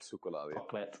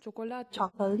Chocolate. Chocolate.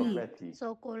 Chocolate.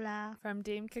 Socola. From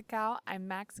Dame Cacao, I'm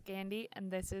Max Gandy,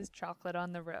 and this is Chocolate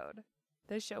on the Road,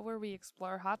 the show where we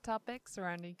explore hot topics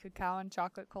surrounding cacao and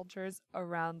chocolate cultures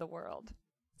around the world.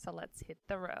 So let's hit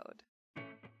the road.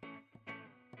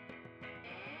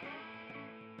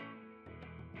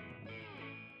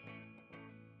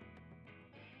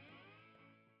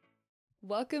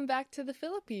 Welcome back to the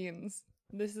Philippines.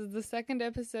 This is the second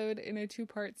episode in a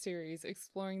two-part series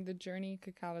exploring the journey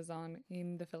cacao is on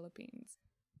in the Philippines.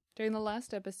 During the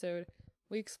last episode,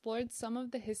 we explored some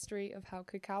of the history of how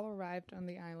cacao arrived on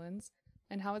the islands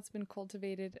and how it's been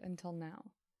cultivated until now.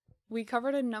 We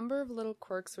covered a number of little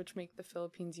quirks which make the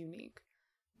Philippines unique.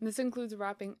 This includes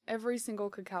wrapping every single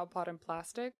cacao pod in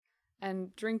plastic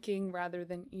and drinking rather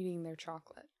than eating their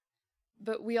chocolate.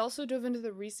 But we also dove into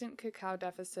the recent cacao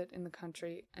deficit in the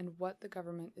country and what the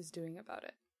government is doing about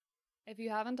it. If you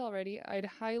haven't already, I'd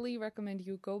highly recommend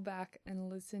you go back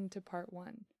and listen to part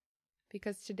 1,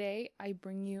 because today I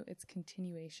bring you its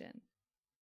continuation.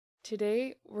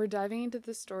 Today, we're diving into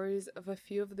the stories of a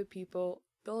few of the people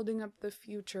building up the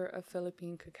future of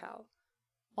Philippine cacao.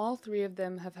 All three of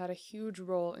them have had a huge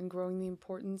role in growing the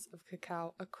importance of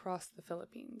cacao across the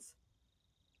Philippines.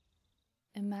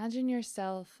 Imagine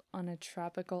yourself on a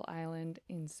tropical island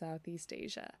in Southeast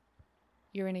Asia.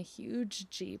 You're in a huge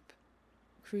jeep,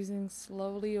 cruising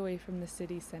slowly away from the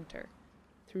city center,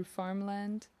 through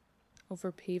farmland,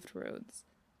 over paved roads.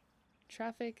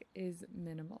 Traffic is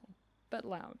minimal, but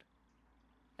loud.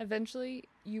 Eventually,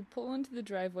 you pull into the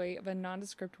driveway of a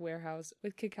nondescript warehouse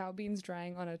with cacao beans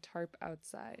drying on a tarp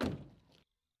outside.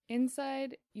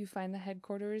 Inside, you find the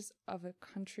headquarters of a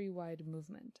countrywide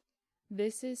movement.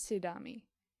 This is SIDAMI.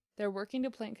 They're working to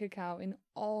plant cacao in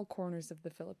all corners of the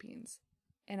Philippines.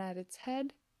 And at its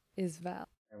head is Val.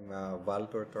 I'm Val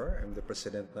Tortor. I'm the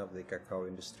president of the Cacao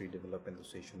Industry Development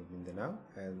Association of Mindanao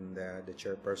and the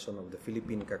chairperson of the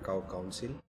Philippine Cacao Council.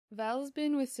 Val's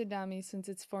been with SIDAMI since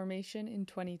its formation in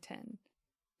 2010.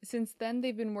 Since then,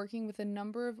 they've been working with a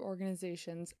number of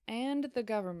organizations and the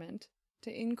government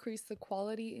to increase the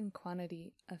quality and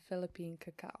quantity of Philippine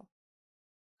cacao.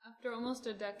 After almost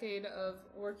a decade of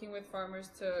working with farmers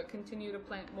to continue to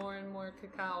plant more and more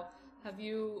cacao, have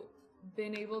you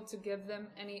been able to give them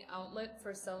any outlet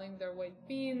for selling their white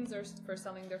beans or for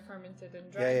selling their fermented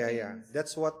and dried beans?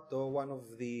 That's what one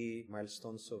of the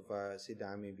milestones of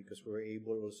SIDAMI, because we were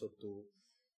able also to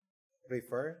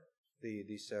refer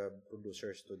these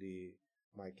producers to the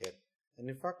market. And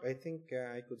in fact, I think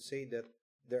I could say that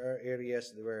there are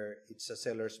areas where it's a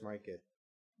seller's market.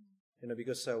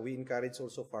 Because we encourage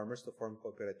also farmers to form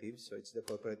cooperatives. So it's the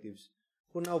cooperatives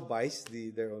who now buys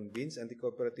their own beans, and the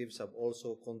cooperatives have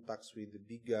also contacts with the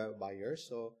big buyers.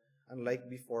 So unlike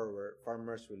before, where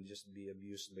farmers will just be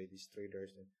abused by these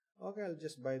traders, and okay, I'll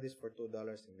just buy this for $2,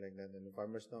 things like that. And the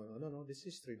farmers, no, this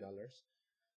is $3,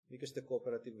 because the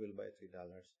cooperative will buy $3.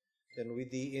 Then with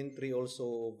the entry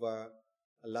also of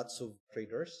lots of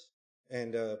traders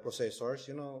and processors,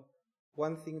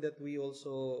 one thing that we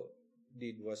also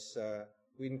did was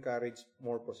we encouraged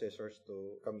more processors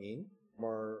to come in,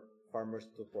 more farmers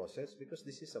to process, because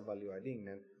this is a value adding.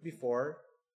 And before,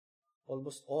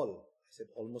 almost all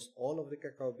of the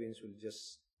cacao beans will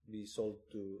just be sold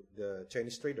to the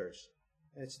Chinese traders.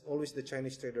 And it's always the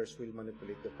Chinese traders will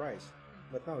manipulate the price.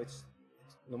 But now it's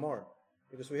no more,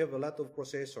 because we have a lot of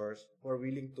processors who are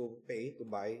willing to pay to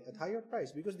buy at higher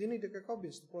price because they need the cacao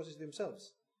beans to process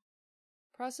themselves.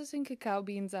 Processing cacao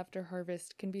beans after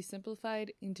harvest can be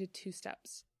simplified into 2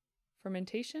 steps: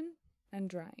 fermentation and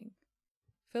drying.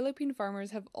 Philippine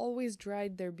farmers have always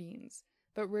dried their beans,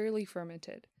 but rarely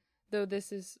fermented, though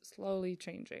this is slowly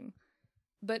changing.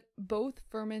 But both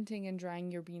fermenting and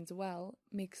drying your beans well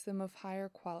makes them of higher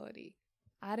quality,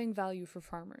 adding value for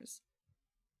farmers.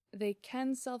 They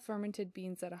can sell fermented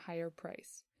beans at a higher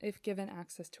price, if given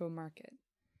access to a market.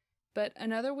 But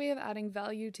another way of adding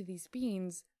value to these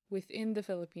beans within the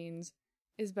Philippines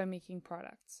is by making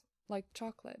products, like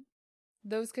chocolate.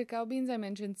 Those cacao beans I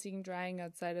mentioned seeing drying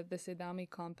outside of the SIDAMI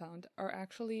compound are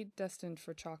actually destined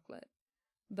for chocolate.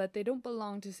 But they don't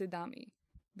belong to SIDAMI,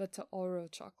 but to Oro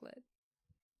Chocolate.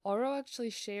 Oro actually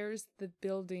shares the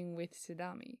building with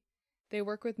SIDAMI. They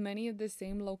work with many of the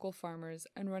same local farmers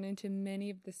and run into many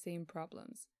of the same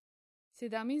problems.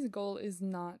 SIDAMI's goal is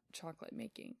not chocolate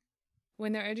making.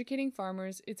 When they're educating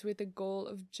farmers, it's with the goal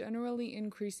of generally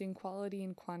increasing quality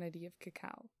and quantity of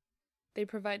cacao. They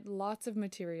provide lots of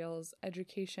materials,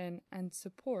 education, and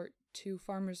support to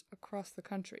farmers across the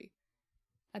country.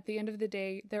 At the end of the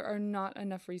day, there are not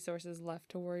enough resources left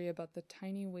to worry about the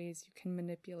tiny ways you can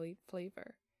manipulate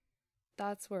flavor.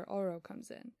 That's where Oro comes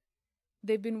in.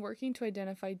 They've been working to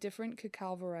identify different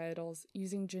cacao varietals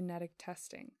using genetic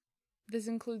testing. This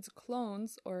includes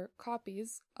clones or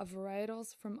copies of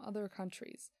varietals from other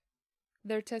countries.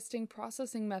 They're testing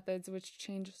processing methods which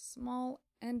change small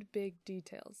and big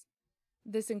details.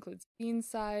 This includes bean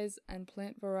size and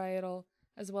plant varietal,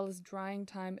 as well as drying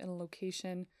time and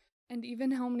location, and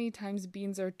even how many times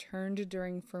beans are turned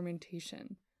during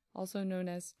fermentation, also known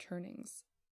as turnings.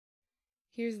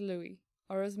 Here's Louis,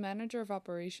 Oro's manager of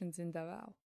operations in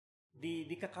Davao.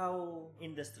 The cacao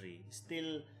industry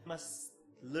still must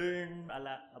learn a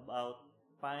lot about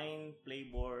fine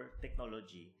flavor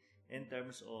technology in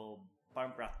terms of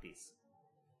farm practice.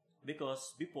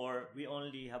 Because before, we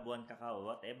only have one cacao.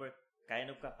 Whatever kind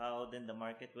of cacao, then the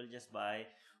market will just buy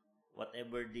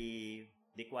whatever the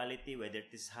quality, whether it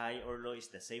is high or low, is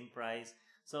the same price.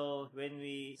 So when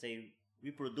we say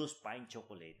we produce fine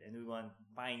chocolate and we want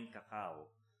fine cacao,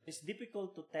 it's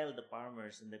difficult to tell the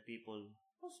farmers and the people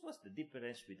what's the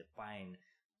difference with the fine.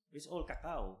 It's all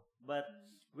cacao. But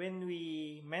when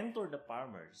we mentor the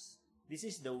farmers, this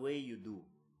is the way you do.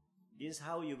 This is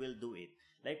how you will do it.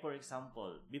 Like for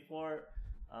example, before,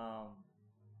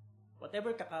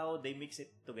 whatever cacao, they mix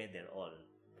it together all.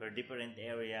 For different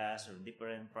areas or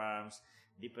different farms,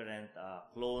 different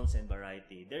clones and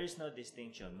variety. There is no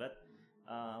distinction. But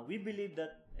we believe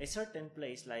that a certain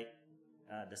place like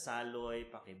the Saloy,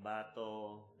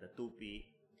 Pakibato, the Tupi,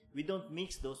 we don't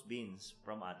mix those beans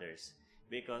from others.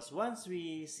 Because once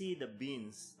we see the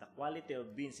beans, the quality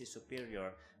of beans is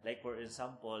superior, like for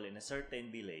example, in a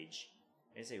certain village,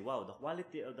 and say, wow, the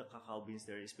quality of the cacao beans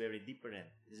there is very different,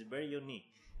 it's very unique,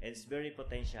 and it's very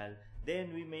potential,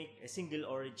 then we make a single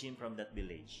origin from that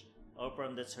village or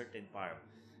from that certain farm.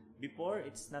 Before,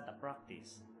 it's not a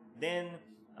practice. Then,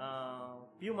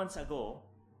 few months ago,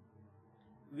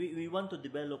 we want to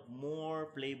develop more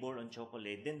flavor on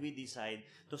chocolate. Then we decide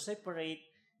to separate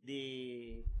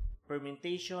the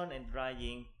fermentation and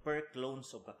drying per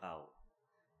clones of cacao.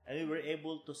 And we were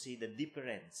able to see the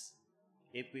difference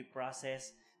if we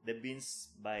process the beans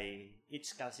by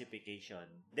each classification.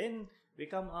 Then we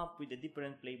come up with the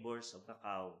different flavors of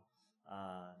cacao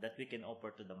that we can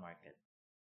offer to the market.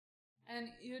 And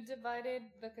you divided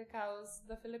the cacaos,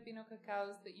 the Filipino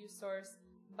cacaos that you source,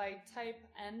 by type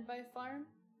and by farm?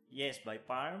 Yes, by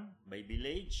farm, by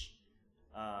village,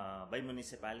 by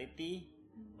municipality,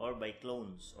 or by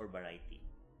clones or variety.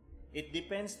 It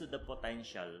depends to the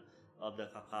potential of the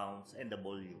cacaos and the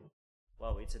volume.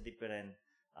 Wow, it's a different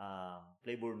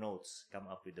flavor notes come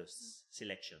up with those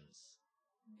selections.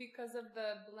 Because of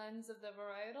the blends of the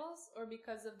varietals or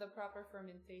because of the proper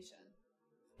fermentation?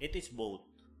 It is both.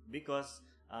 Because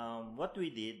what we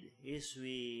did is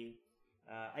we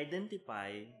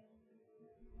identify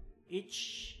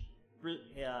each,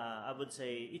 I would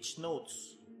say, each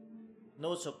notes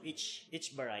of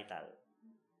each varietal.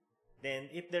 Then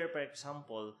if there, for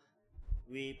example,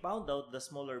 we found out the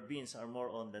smaller beans are more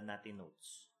on the nutty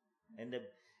notes. And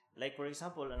like for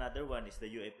example, another one is the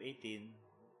UF18.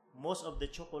 Most of the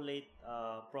chocolate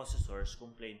processors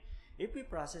complain, if we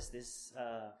process this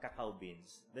cacao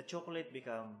beans, the chocolate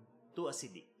become too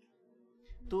acidic,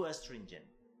 too astringent.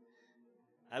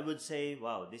 I would say,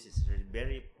 wow, this is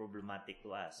very problematic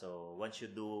to us. So once you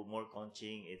do more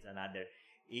conching, it's another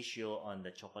issue on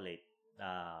the chocolate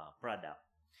product.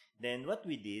 Then what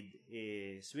we did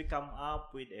is we come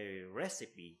up with a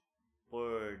recipe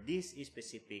for these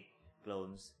specific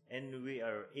clones, and we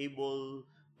are able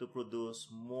to produce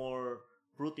more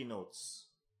fruity notes,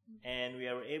 and we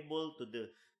are able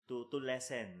to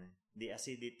lessen the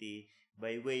acidity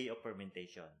by way of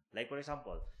fermentation. Like for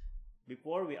example,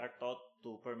 before we are taught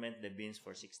to ferment the beans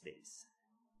for 6 days.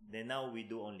 Then now we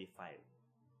do only 5.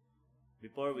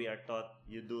 Before we are taught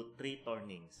you do 3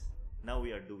 turnings. Now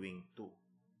we are doing 2.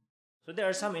 So there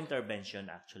are some intervention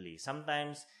actually.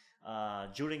 Sometimes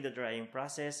during the drying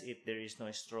process, if there is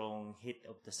no strong heat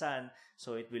of the sun,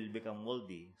 so it will become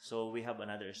moldy. So we have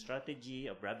another strategy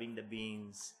of rubbing the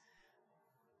beans.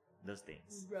 Those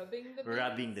things. Rubbing the beans?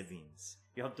 Rubbing the beans.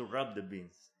 You have to rub the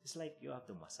beans. It's like you have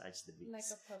to massage the beans. Like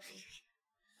a puppy.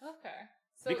 Okay.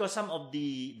 So because some of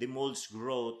the molds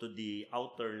grow to the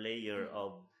outer layer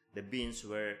of the beans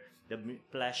where the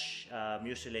flesh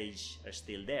mucilage are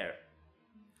still there.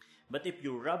 But if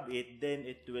you rub it, then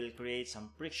it will create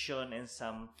some friction and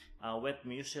some wet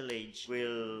mucilage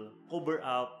will cover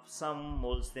up some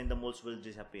molds, then the molds will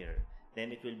disappear.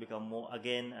 Then it will become more,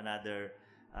 again, another,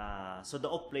 so the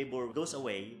off flavor goes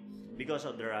away because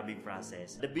of the rubbing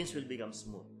process. The beans will become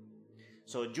smooth.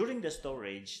 So during the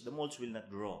storage, the molds will not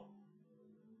grow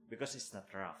because it's not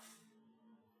rough.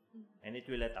 And it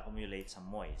will let accumulate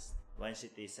some moist. Once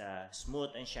it is smooth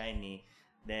and shiny,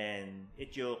 then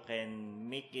you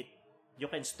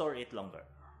can store it longer.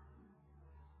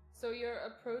 So your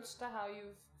approach to how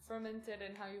you've fermented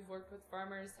and how you've worked with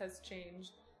farmers has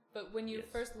changed. But when you Yes.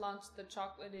 first launched the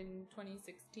chocolate in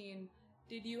 2016,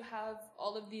 did you have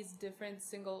all of these different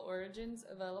single origins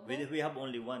available? We have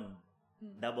only one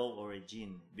double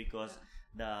origin because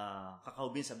the cacao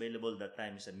beans available that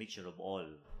time is a mixture of all.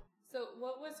 So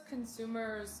what was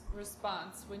consumers'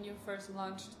 response when you first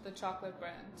launched the chocolate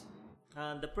brand?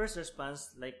 The first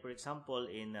response, like for example,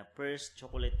 in a first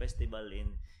chocolate festival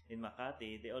in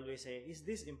Makati, they always say, "Is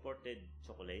this imported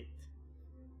chocolate?"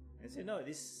 And say, "No,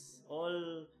 this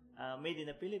all made in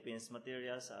the Philippines.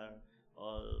 Materials are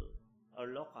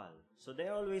local." So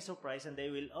they're always surprised, and they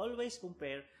will always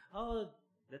compare. Oh,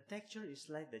 the texture is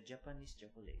like the Japanese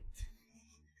chocolate.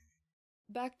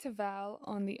 Back to Val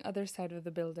on the other side of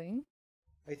the building.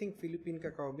 I think Philippine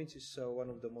cacao beans is one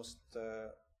of the most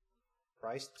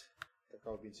prized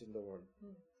cacao beans in the world.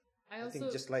 I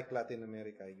think just like Latin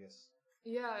America, I guess.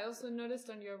 Yeah, I also noticed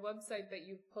on your website that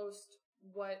you post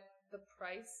what the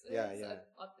price is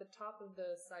at the top of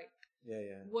the site.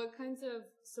 Yeah. What kinds of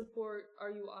support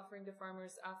are you offering to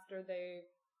farmers after they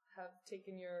have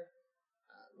taken your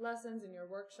lessons and your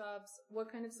workshops?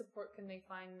 What kind of support can they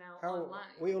find now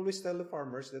online? We always tell the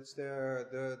farmers that's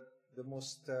the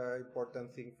most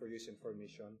important thing for you is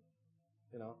information.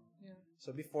 You know. Yeah.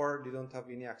 So before they don't have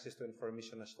any access to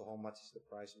information as to how much is the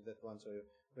price of that one. So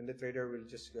when the trader will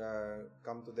just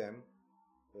come to them,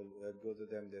 will go to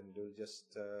them, then they'll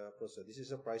just approach. So this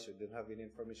is a price. You don't have any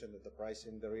information that the price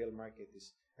in the real market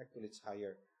is actually it's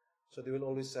higher. So they will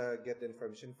always get the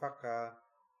information. In fact,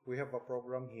 we have a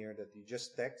program here that you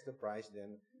just text the price,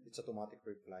 then it's automatic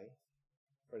reply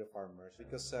for the farmers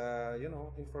because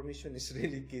information is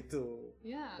really key to.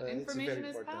 Yeah, it's very information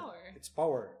is important. power. It's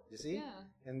power. You see. Yeah.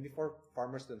 And before,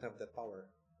 farmers don't have that power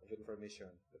of information.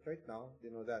 But right now, they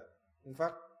know that. In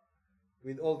fact,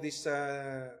 with all this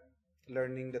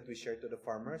learning that we share to the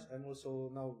farmers, I'm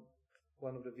also now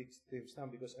one of the victims now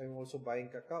because I'm also buying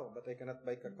cacao, but I cannot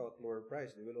buy cacao at lower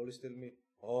price. They will always tell me,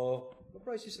 "Oh, the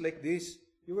price is like this.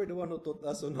 You were the one who taught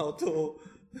us on how to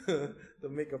to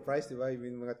make a price, di ba?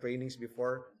 In mga trainings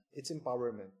before." It's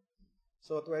empowerment.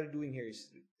 So what we're doing here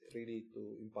is really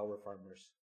to empower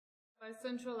farmers. By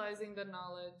centralizing the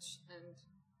knowledge and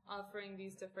offering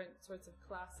these different sorts of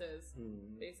classes,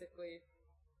 basically,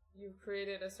 you've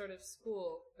created a sort of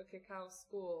school, a cacao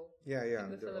school in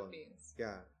the Philippines.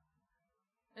 Yeah.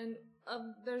 And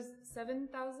there's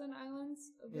 7,000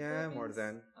 islands of the Philippines? More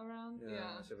than. Around?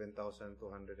 Yeah.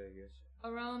 7,200, I guess.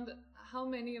 Around how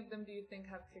many of them do you think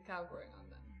have cacao growing on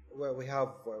them? Well, we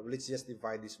have, let's just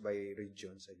divide this by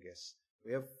regions, I guess.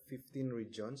 We have 15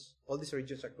 regions. All these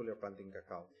regions actually are planting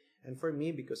cacao. And for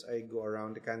me, because I go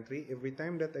around the country, every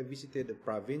time that I visited a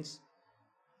province,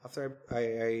 after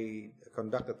I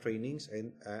conduct the trainings,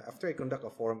 and after I conduct a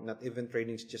forum, not even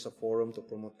trainings, just a forum to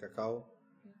promote cacao,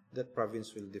 that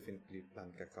province will definitely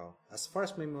plant cacao. As far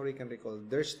as my memory can recall,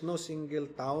 there's no single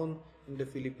town in the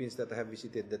Philippines that I have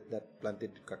visited that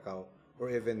planted cacao or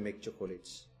even make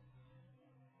chocolates.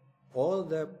 All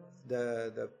the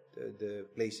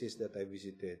places that I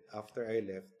visited, after I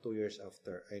left, 2 years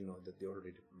after, I know that they're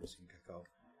already producing cacao.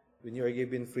 When you are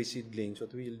given free seedlings,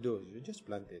 what will you do? You just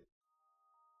plant it.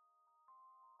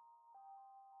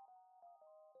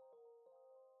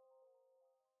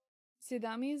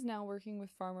 Sidami is now working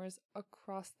with farmers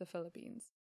across the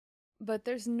Philippines. But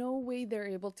there's no way they're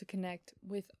able to connect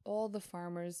with all the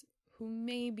farmers who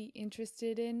may be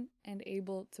interested in and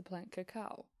able to plant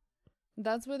cacao.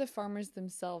 That's where the farmers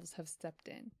themselves have stepped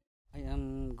in. I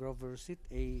am Grover Rosit,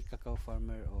 a cacao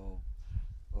farmer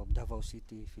of Davao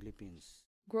City, Philippines.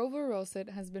 Grover Rosit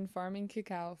has been farming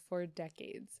cacao for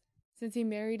decades, since he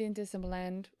married into some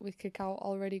land with cacao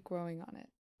already growing on it.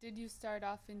 Did you start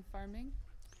off in farming?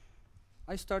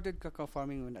 I started cacao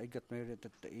farming when I got married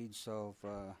at the age of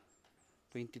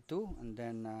 22, and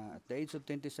then at the age of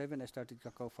 27, I started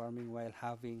cacao farming while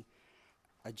having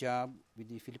a job with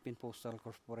the Philippine Postal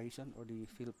Corporation, or the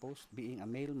PhilPost, being a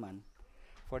mailman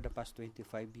for the past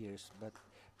 25 years. But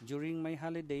during my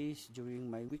holidays, during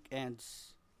my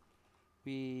weekends,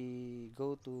 we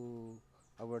go to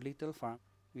our little farm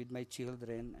with my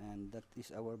children, and that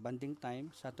is our bonding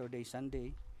time, Saturday,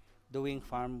 Sunday, doing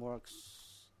farm works,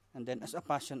 and then as a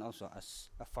passion also, as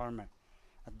a farmer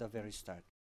at the very start.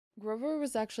 Grover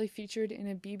was actually featured in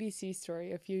a BBC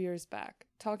story a few years back,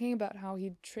 talking about how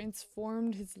he'd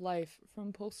transformed his life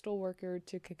from postal worker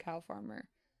to cacao farmer.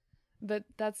 But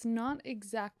that's not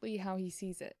exactly how he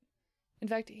sees it. In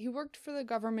fact, he worked for the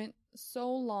government so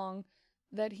long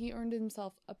that he earned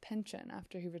himself a pension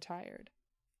after he retired.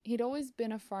 He'd always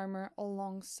been a farmer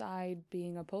alongside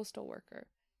being a postal worker.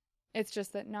 It's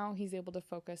just that now he's able to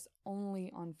focus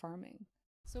only on farming.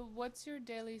 So what's your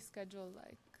daily schedule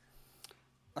like?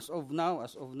 As of now,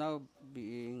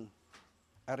 being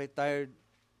a retired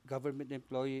government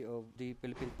employee of the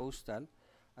Philippine Postal,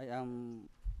 I am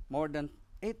more than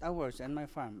 8 hours in my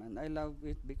farm, and I love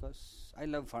it because I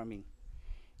love farming.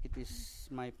 It is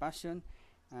my passion,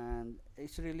 and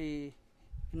it's really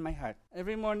in my heart.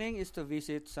 Every morning is to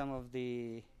visit some of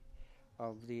the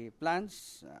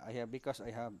plants I have, because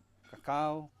I have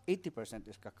cacao. 80%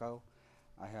 is cacao.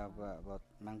 I have about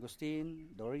mangosteen,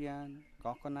 durian,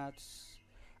 coconuts,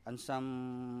 and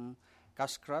some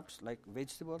cash crops like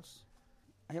vegetables.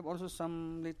 I have also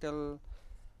some little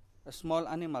small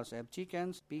animals. I have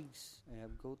chickens, pigs, I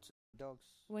have goats, dogs.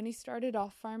 When he started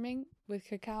off farming, with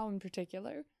cacao in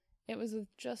particular, it was with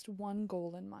just one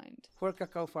goal in mind. For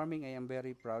cacao farming, I am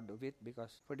very proud of it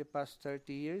because for the past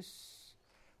 30 years,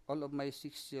 all of my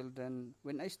 6 children,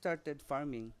 when I started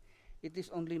farming, it is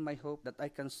only my hope that I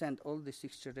can send all the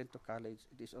 6 children to college.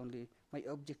 It is only my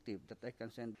objective that I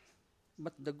can send.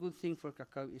 But the good thing for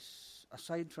cacao is,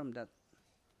 aside from that,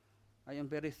 I am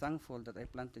very thankful that I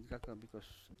planted cacao because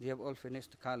they have all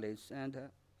finished college. And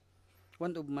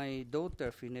one of my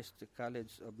daughter finished the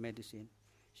college of medicine.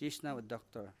 She is now a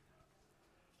doctor.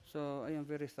 So I am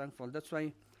very thankful. That's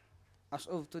why, as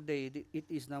of today, it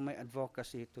is now my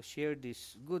advocacy to share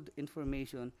this good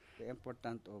information, the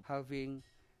importance of having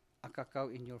a cacao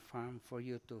in your farm for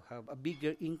you to have a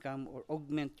bigger income or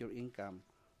augment your income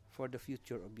for the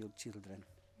future of your children.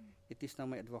 It is now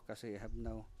my advocacy. I have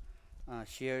now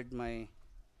shared my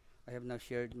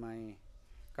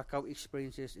cacao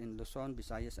experiences in Luzon,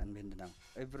 Visayas, and Mindanao.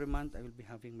 Every month I will be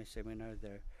having my seminar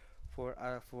there for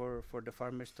the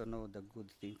farmers to know the good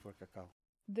thing for cacao.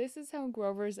 This is how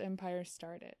Grover's empire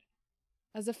started.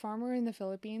 As a farmer in the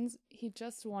Philippines, he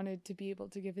just wanted to be able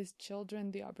to give his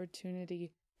children the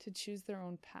opportunity to choose their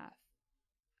own path.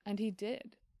 And he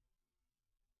did.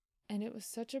 And it was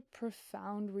such a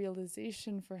profound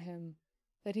realization for him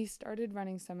that he started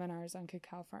running seminars on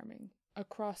cacao farming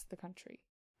across the country.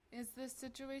 Is this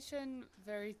situation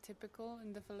very typical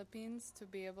in the Philippines, to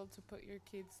be able to put your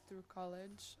kids through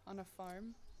college on a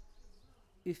farm?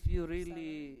 If you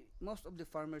really, most of the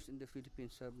farmers in the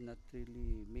Philippines have not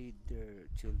really made their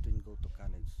children go to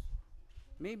college.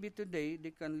 Maybe today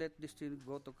they can let the students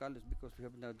go to college because we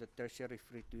have now the tertiary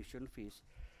free tuition fees.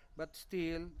 But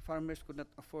still, farmers could not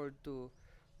afford to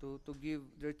give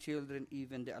their children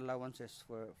even the allowances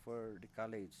for the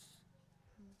college,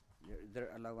 their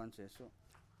allowances. So,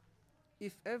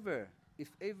 if ever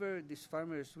these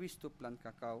farmers wish to plant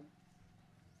cacao,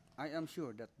 I am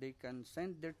sure that they can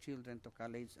send their children to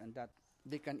college, and that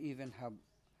they can even have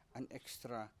an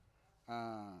extra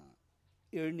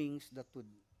earnings that would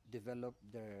develop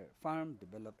their farm,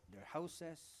 develop their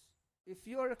houses. If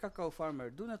you are a cacao farmer,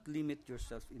 do not limit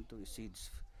yourself into seeds,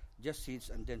 just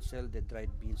seeds, and then sell the dried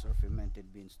beans or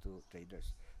fermented beans to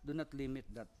traders. Do not limit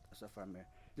that as a farmer.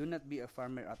 Do not be a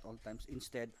farmer at all times.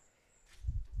 Instead,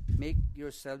 make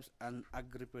yourselves an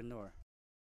agripreneur.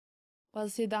 While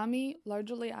Sidami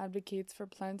largely advocates for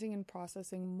planting and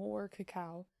processing more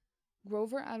cacao,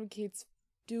 Grover advocates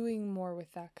doing more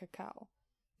with that cacao.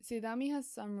 Sidami has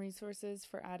some resources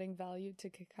for adding value to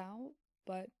cacao,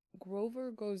 but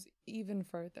Grover goes even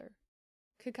further.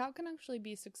 Cacao can actually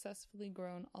be successfully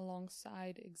grown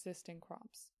alongside existing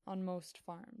crops on most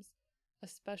farms,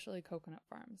 especially coconut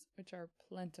farms, which are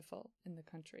plentiful in the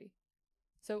country.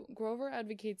 So Grover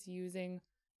advocates using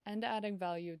and adding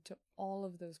value to all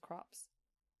of those crops.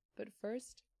 But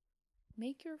first,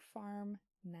 make your farm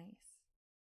nice.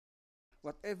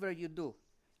 Whatever you do,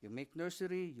 you make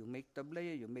nursery, you make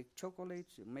tablea, you make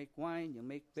chocolates, you make wine, you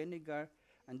make vinegar,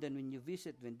 and then when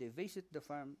they visit the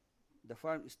farm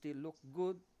still look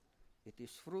good, it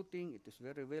is fruiting, it is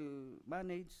very well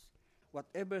managed.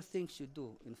 Whatever things you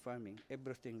do in farming,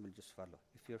 everything will just follow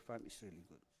if your farm is really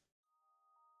good.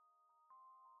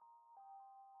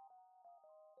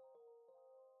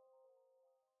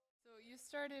 So you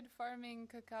started farming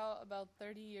cacao about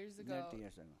 30 years ago. 30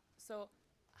 years ago. So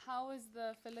how is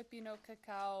the Filipino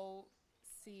cacao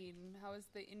scene? How is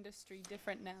the industry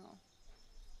different now?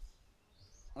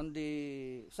 On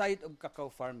the side of cacao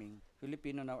farming,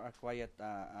 Filipino now are quite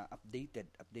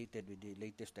updated with the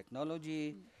latest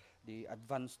technology, the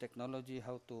advanced technology,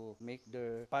 how to make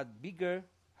their pod bigger,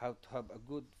 how to have a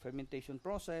good fermentation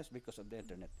process because of the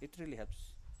internet. It really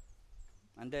helps.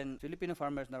 And then Filipino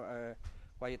farmers now are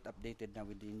quite updated now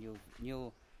with the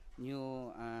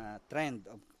new trend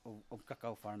of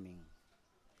cacao farming.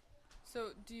 So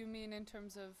do you mean in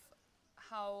terms of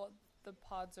how the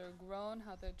pods are grown,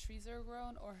 how the trees are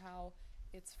grown, or how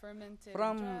it's fermented and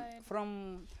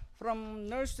from dried? from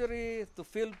nursery to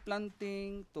field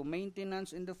planting to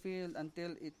maintenance in the field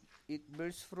until it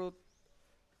bears fruit.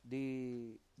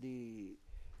 The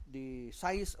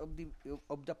size of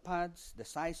the pods, the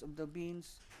size of the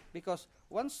beans, because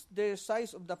once the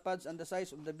size of the pods and the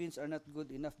size of the beans are not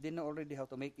good enough, they know already how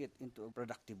to make it into a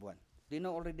productive one. They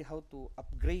know already how to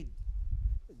upgrade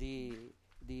the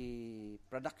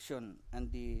production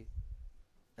and the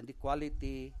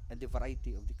quality and the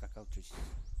variety of the cacao trees.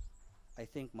 I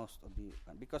think most of the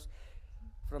because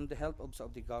from the help also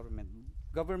of the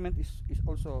government is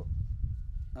also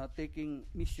taking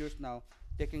measures now,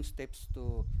 taking steps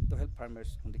to help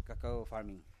farmers on the cacao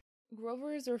farming.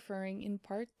 Grover is referring in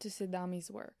part to Sidami's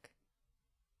work.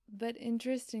 But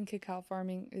interest in cacao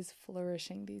farming is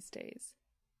flourishing these days.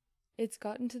 It's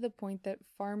gotten to the point that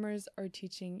farmers are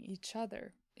teaching each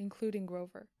other, including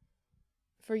Grover.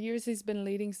 For years, he's been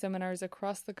leading seminars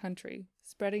across the country,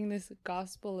 spreading this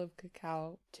gospel of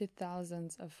cacao to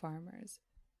thousands of farmers.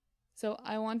 So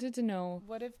I wanted to know,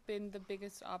 what have been the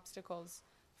biggest obstacles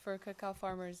for cacao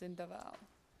farmers in Davao?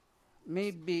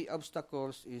 Maybe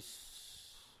obstacles is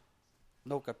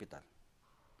no capital.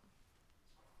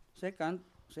 Second,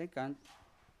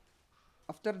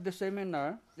 after the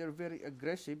seminar, they're very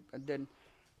aggressive, and then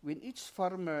when each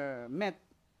farmer met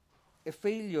a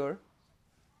failure,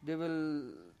 they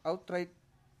will outright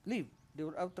leave. They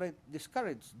will outright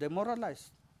discourage,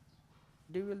 demoralize.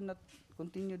 They will not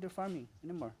continue their farming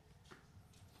anymore.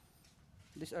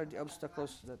 These are the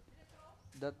obstacles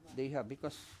that they have,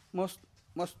 because most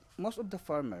of the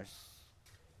farmers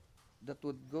that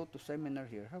would go to seminar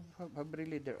here have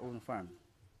really their own farm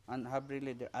and have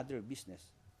really their other business.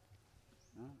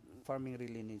 Farming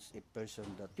really needs a person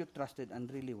that you trusted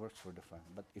and really works for the farm.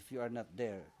 But if you are not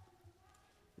there,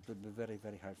 it would be very,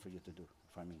 very hard for you to do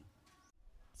farming.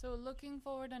 So looking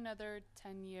forward another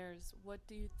 10 years, what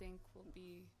do you think will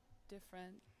be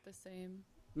different, the same?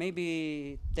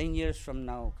 Maybe 10 years from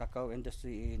now, cacao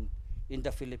industry in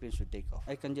the Philippines will take off.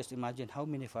 I can just imagine how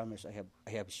many farmers I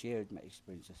have shared my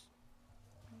experiences.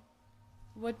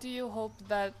 What do you hope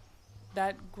that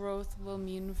growth will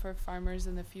mean for farmers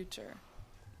in the future?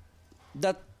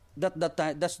 That's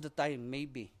the time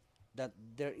maybe that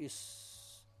there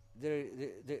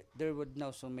would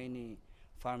now so many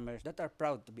farmers that are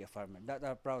proud to be a farmer, that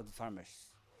are proud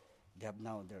farmers. They have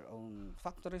now their own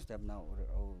factories, they have now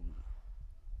their own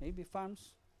maybe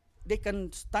farms. They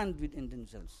can stand within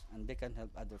themselves and they can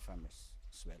help other farmers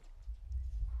as well.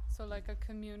 So like a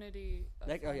community of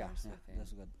farmers, okay.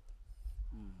 That's good.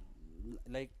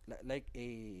 Like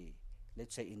a,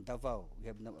 let's say in Davao, we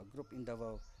have now a group in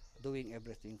Davao doing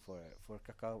everything for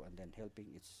cacao and then helping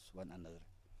one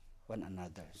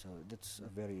another. So that's a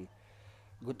very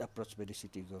good approach by the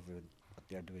city government, what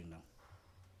they are doing now.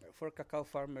 For cacao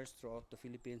farmers throughout the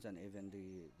Philippines and even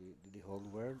the whole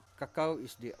world, cacao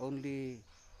is the only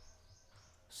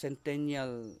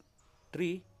centennial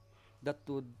tree that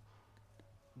would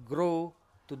grow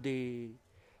to the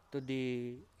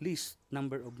least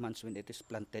number of months when it is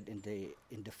planted in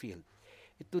the field.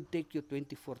 It would take you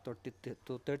 24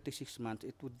 to 36 months.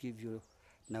 It would give you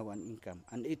now an income,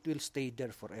 and it will stay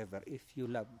there forever if you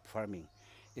love farming.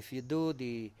 If you do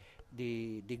the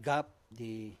gap,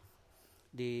 the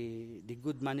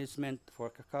good management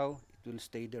for cacao, it will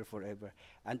stay there forever.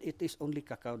 And it is only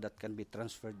cacao that can be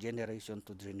transferred generation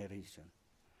to generation.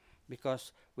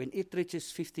 Because when it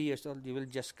reaches 50 years old, you will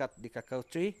just cut the cacao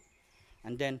tree,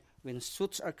 and then when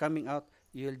shoots are coming out,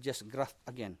 you will just graft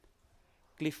again,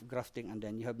 cliff grafting, and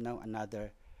then you have now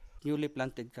another newly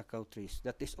planted cacao trees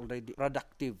that is already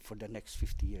productive for the next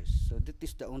 50 years. So that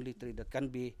is the only tree that can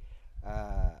be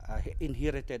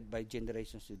inherited by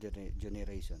generations to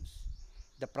generations.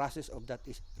 The process of that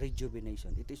is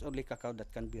rejuvenation. It is only cacao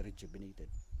that can be rejuvenated.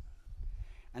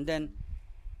 And then,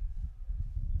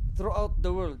 throughout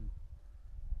the world,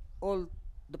 all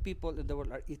the people in the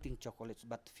world are eating chocolates,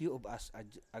 but few of us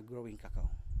are growing cacao.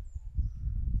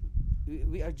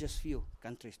 We are just few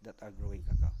countries that are growing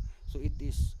cacao. So it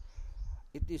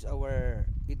is our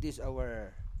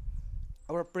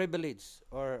privilege,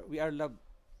 or we are loved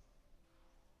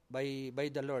by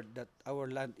the Lord that our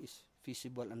land is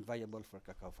feasible and viable for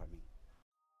cacao farming.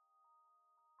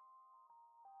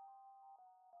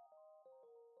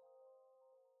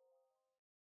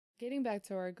 Getting back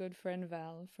to our good friend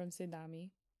Val from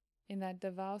Sidami, in that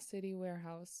Davao City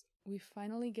warehouse, we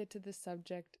finally get to the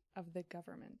subject of the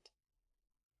government.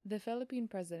 The Philippine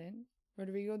president,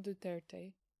 Rodrigo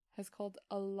Duterte, has called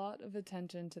a lot of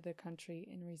attention to the country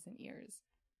in recent years.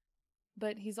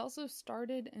 But he's also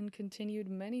started and continued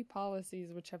many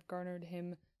policies which have garnered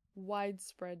him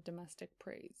widespread domestic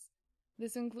praise.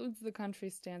 This includes the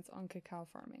country's stance on cacao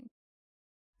farming.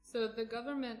 So the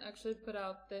government actually put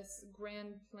out this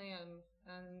grand plan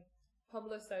and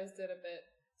publicized it a bit,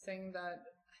 saying that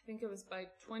I think it was by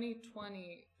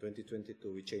 2020.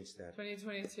 2022, we changed that.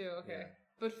 2022, okay. Yeah.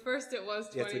 But first it was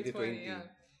Yeah, 2020, yeah.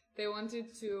 They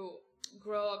wanted to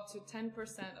grow up to 10%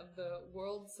 of the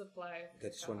world supply of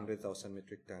That's cacao. 100,000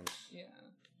 metric tons. Yeah,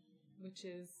 which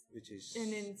is Which is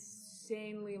an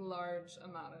insanely large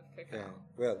amount of cacao. yeah.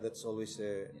 Well, that's always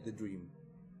the dream,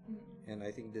 and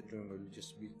I think the dream will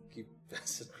just keep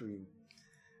as a dream.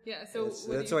 Yeah, so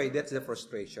That's why that's the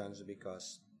frustrations,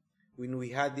 because when we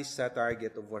had this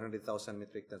target of 100,000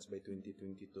 metric tons by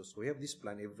 2022, so we have this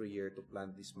plan every year to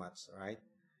plant this much, right?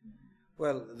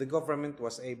 Well, the government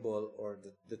was able, or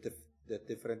the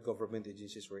different government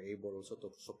agencies were able also to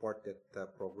support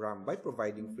that program by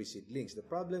providing free seedlings. The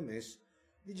problem is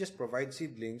they just provide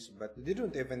seedlings, but they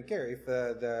don't even care if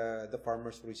the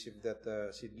farmers receive that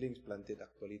seedlings planted,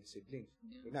 actually the seedlings.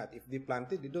 Or not. If they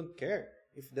planted, they don't care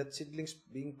if that seedlings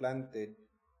being planted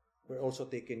were also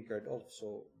taken care of,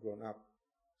 so grown up.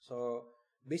 So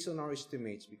based on our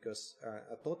estimates, because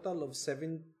a total of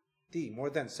more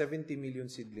than 70 million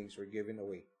seedlings were given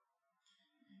away.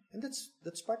 And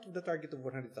that's part of the target of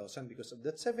 100,000, because of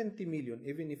that 70 million,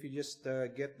 even if you just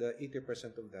get the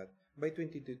 80% of that, by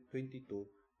 2022,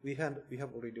 we have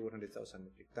already 100,000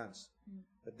 metric tons.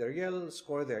 But the real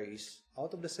score there is,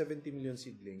 out of the 70 million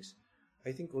seedlings,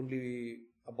 I think only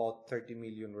about 30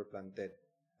 million were planted.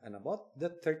 And about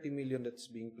that 30 million that's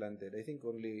being planted, I think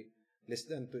only less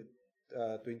than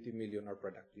 20 million are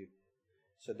productive.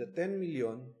 So the 10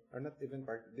 million are not even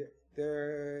part.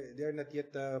 They're not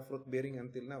yet fruit bearing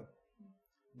until now.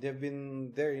 They've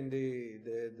been there in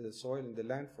the soil, in the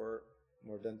land for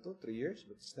more than 2-3 years,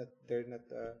 but it's not. They're not.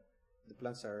 The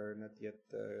plants are not yet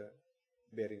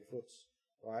bearing fruits.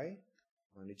 Why?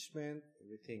 Management,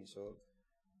 everything. So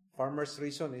farmers'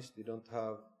 reason is they don't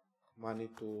have money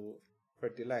to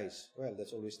fertilize. Well,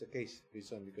 that's always the case.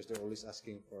 Reason, because they're always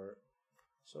asking for.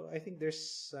 So I think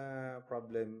there's a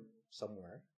problem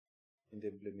somewhere in the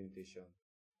implementation.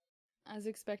 As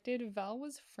expected, Val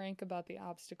was frank about the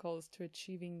obstacles to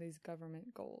achieving these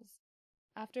government goals.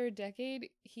 After a decade,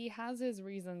 he has his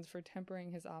reasons for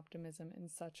tempering his optimism in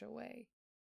such a way.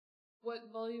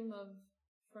 What volume of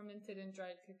fermented and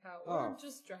dried cacao, or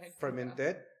just dried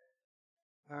fermented?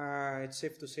 It's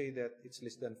safe to say that it's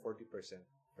less than 40%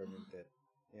 fermented.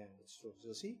 Yeah, that's true.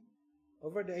 So see,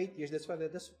 over the 8 years, that's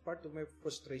part of my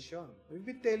frustration. We've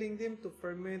been telling them to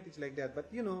ferment, it's like that.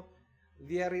 But you know,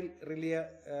 the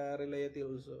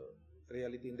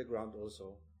reality in the ground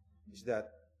also is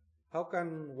that how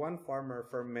can one farmer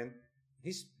ferment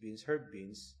his beans, her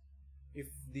beans, if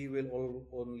they will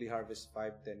only harvest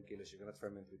 5-10 kilos? You cannot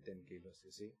ferment with 10 kilos,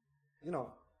 you see? You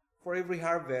know, for every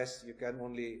harvest, you can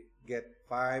only get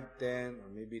 5, 10, or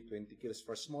maybe 20 kilos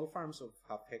for small farms of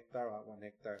half hectare or 1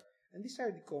 hectare. And these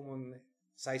are the common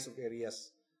size of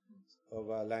areas of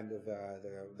land of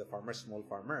the farmers, small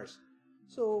farmers.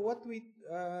 So what we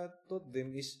taught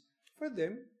them is for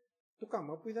them to come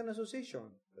up with an association.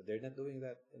 But they're not doing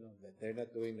that, they're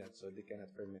not doing that, so they cannot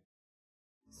ferment.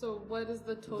 So what is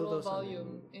the total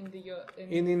volume in the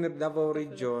in the Davao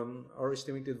region? Our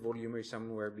estimated volume is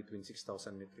somewhere between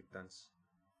 6,000 metric tons.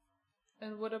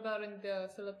 And what about in the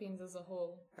Philippines as a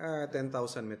whole?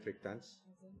 10,000 metric tons.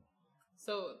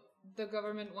 So the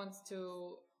government wants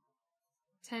to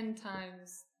 10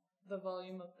 times the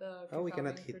volume of the cacao we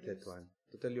cannot being hit produced. that one.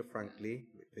 To tell you frankly,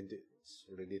 it's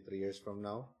already 3 years from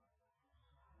now.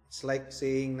 It's like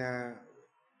saying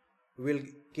we'll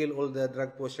kill all the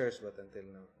drug pushers, but until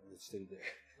now, it's still there.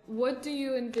 What do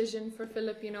you envision for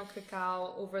Filipino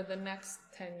cacao over the next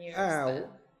 10 years then?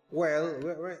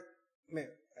 Well,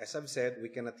 as I've said, we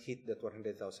cannot hit that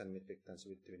 100,000 metric tons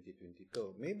with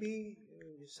 2022. Maybe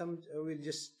we'll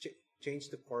just change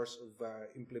the course of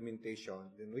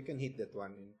implementation. Then we can hit that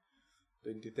one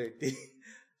in 2030.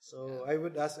 So I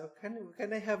would ask,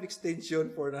 can I have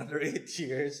extension for another 8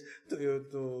 years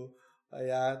to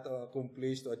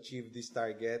accomplish, to achieve this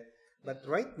target? But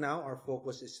right now, our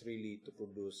focus is really to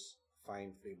produce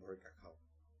fine flavor cacao.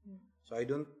 So I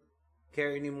don't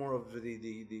care anymore of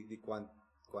the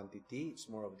quantity. It's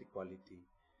more of the quality.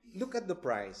 Look at the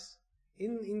price.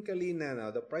 In Kalina now,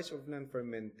 the price of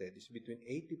non-fermented is between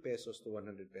 80 pesos to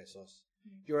 100 pesos.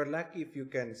 You are lucky if you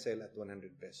can sell at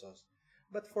 100 pesos.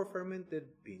 But for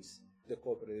fermented beans, the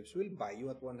cooperatives will buy you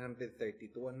at 130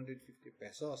 to 150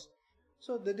 pesos.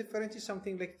 So the difference is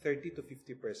something like 30 to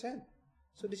 50%.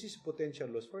 So this is potential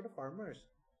loss for the farmers.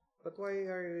 But why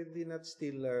are they not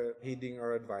still heeding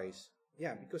our advice?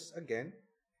 Yeah, because again,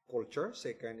 culture.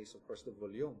 Second is of course the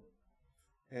volume.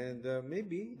 And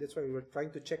maybe that's why we're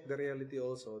trying to check the reality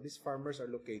also. These farmers are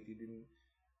located in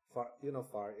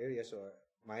far areas. So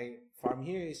my farm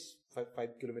here is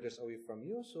 5 kilometers away from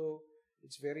you. So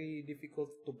it's very difficult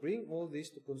to bring all this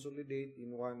to consolidate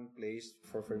in one place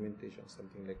for fermentation,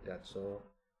 something like that. So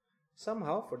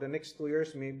somehow for the next 2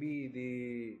 years, maybe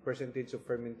the percentage of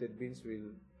fermented beans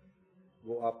will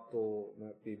go up to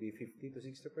maybe 50 to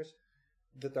 60%.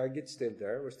 The target's still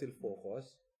there. We're still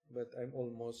focused. But I'm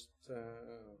almost,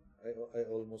 I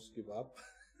almost give up.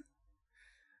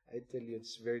 I tell you,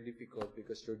 it's very difficult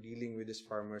because you're dealing with these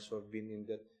farmers who have been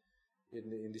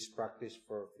in this practice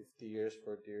for 50 years,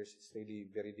 40 years. It's really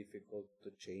very difficult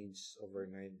to change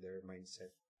overnight their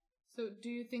mindset. So do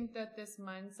you think that this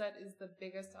mindset is the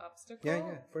biggest obstacle?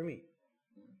 Yeah, for me.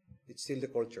 It's still the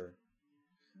culture.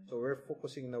 So we're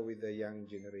focusing now with the young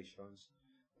generations,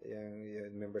 the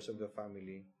young members of the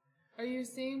family. Are you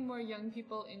seeing more young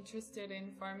people interested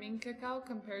in farming cacao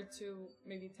compared to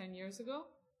maybe 10 years ago?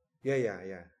 Yeah.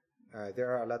 There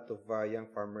are a lot of young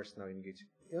farmers now engaged.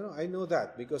 I know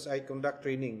that because I conduct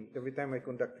training. Every time I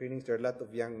conduct trainings, there are a lot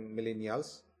of young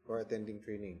millennials who are attending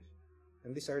trainings.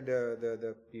 And these are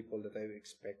the people that I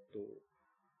expect to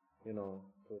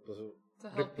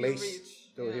help replace,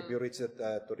 you reach. help you reach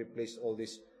that, to replace all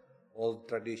this old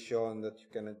tradition that you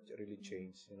cannot really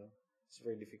change, It's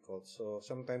very difficult. So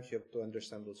sometimes you have to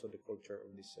understand also the culture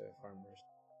of these farmers.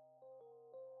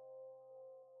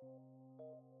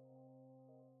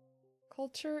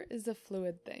 Culture is a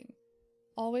fluid thing,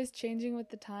 always changing with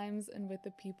the times and with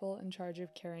the people in charge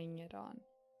of carrying it on.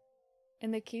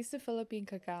 In the case of Philippine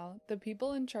cacao, the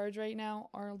people in charge right now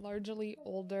are largely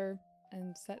older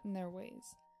and set in their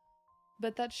ways.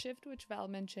 But that shift which Val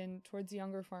mentioned towards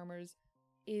younger farmers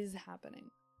is happening.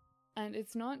 And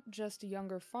it's not just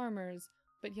younger farmers,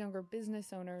 but younger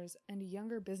business owners and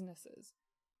younger businesses.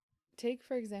 Take,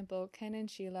 for example, Ken and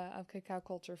Sheila of Cacao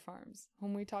Culture Farms,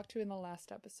 whom we talked to in the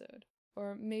last episode.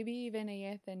 Or maybe even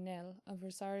Ayeth and Nel of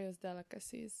Rosario's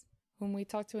Delicacies, whom we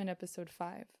talked to in episode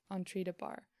 5 on Tree to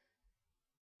Bar.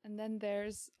 And then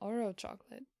there's Oro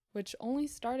Chocolate, which only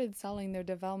started selling their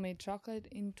Deval-made chocolate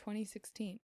in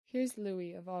 2016. Here's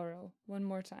Louis of Oro one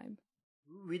more time.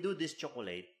 We do this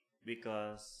chocolate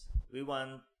because we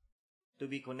want to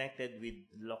be connected with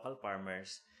local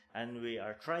farmers, and we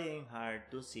are trying hard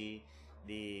to see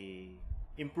the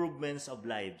improvements of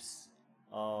lives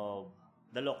of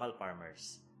the local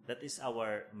farmers. That is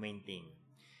our main thing.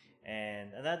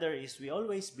 And another is we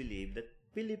always believe that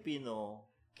Filipino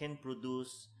can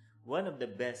produce one of the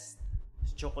best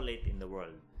chocolate in the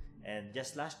world. And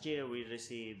just last year, we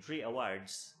received 3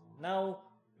 awards. Now,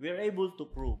 we are able to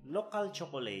prove local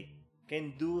chocolate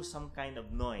can do some kind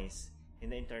of noise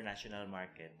in the international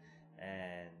market.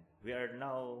 And we are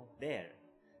now there.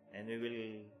 And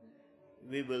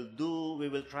we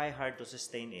will try hard to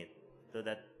sustain it so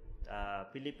that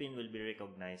Philippines will be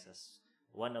recognized as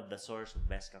one of the source of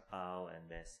best cacao and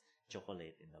best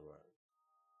chocolate in the world.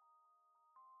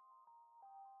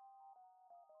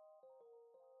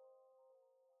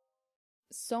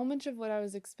 So much of what I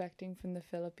was expecting from the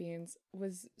Philippines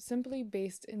was simply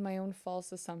based in my own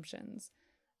false assumptions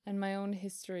and my own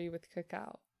history with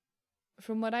cacao.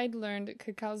 From what I'd learned,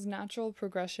 cacao's natural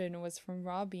progression was from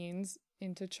raw beans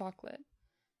into chocolate.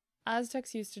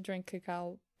 Aztecs used to drink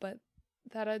cacao, but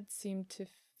that had seemed to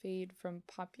fade from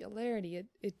popularity.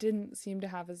 It didn't seem to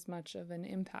have as much of an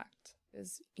impact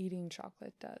as eating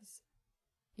chocolate does.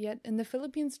 Yet in the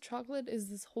Philippines, chocolate is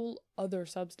this whole other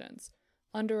substance,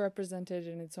 underrepresented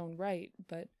in its own right,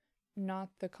 but not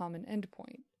the common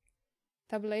endpoint.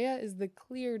 Tablea is the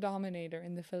clear dominator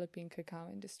in the Philippine cacao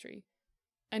industry.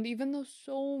 And even though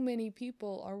so many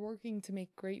people are working to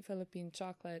make great Philippine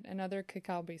chocolate and other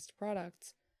cacao-based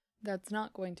products, that's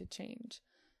not going to change.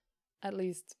 At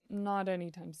least, not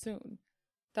anytime soon.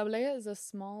 Tablea is a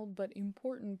small but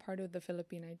important part of the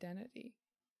Philippine identity.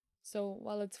 So,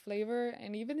 while its flavor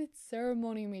and even its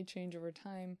ceremony may change over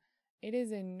time, it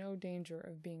is in no danger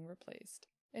of being replaced.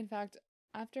 In fact,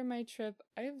 after my trip,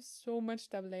 I have so much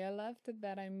tablea left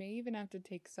that I may even have to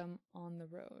take some on the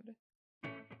road.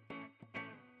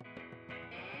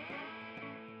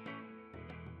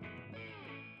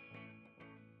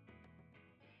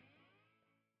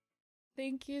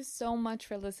 Thank you so much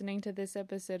for listening to this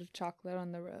episode of Chocolate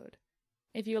on the Road.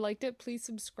 If you liked it, please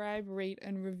subscribe, rate,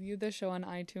 and review the show on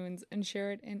iTunes and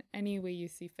share it in any way you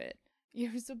see fit.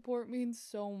 Your support means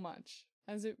so much,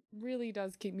 as it really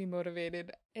does keep me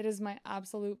motivated. It is my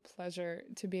absolute pleasure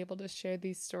to be able to share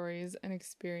these stories and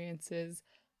experiences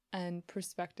and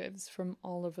perspectives from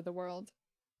all over the world.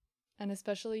 An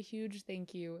especially huge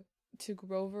thank you to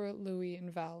Grover, Louie,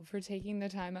 and Val for taking the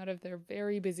time out of their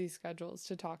very busy schedules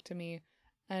to talk to me,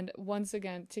 and once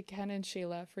again to Ken and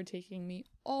Shayla for taking me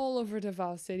all over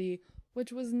Davao City,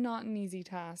 which was not an easy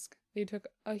task. They took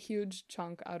a huge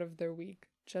chunk out of their week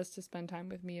just to spend time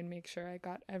with me and make sure I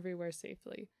got everywhere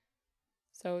safely.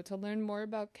 So to learn more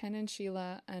about Ken and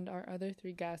Sheila and our other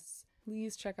 3 guests,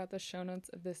 please check out the show notes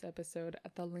of this episode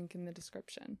at the link in the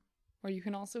description. Or you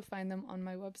can also find them on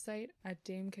my website at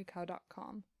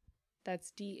damecacao.com.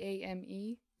 That's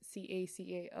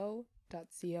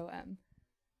DAMECACAO.com.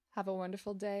 Have a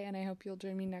wonderful day, and I hope you'll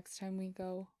join me next time we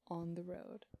go on the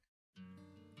road.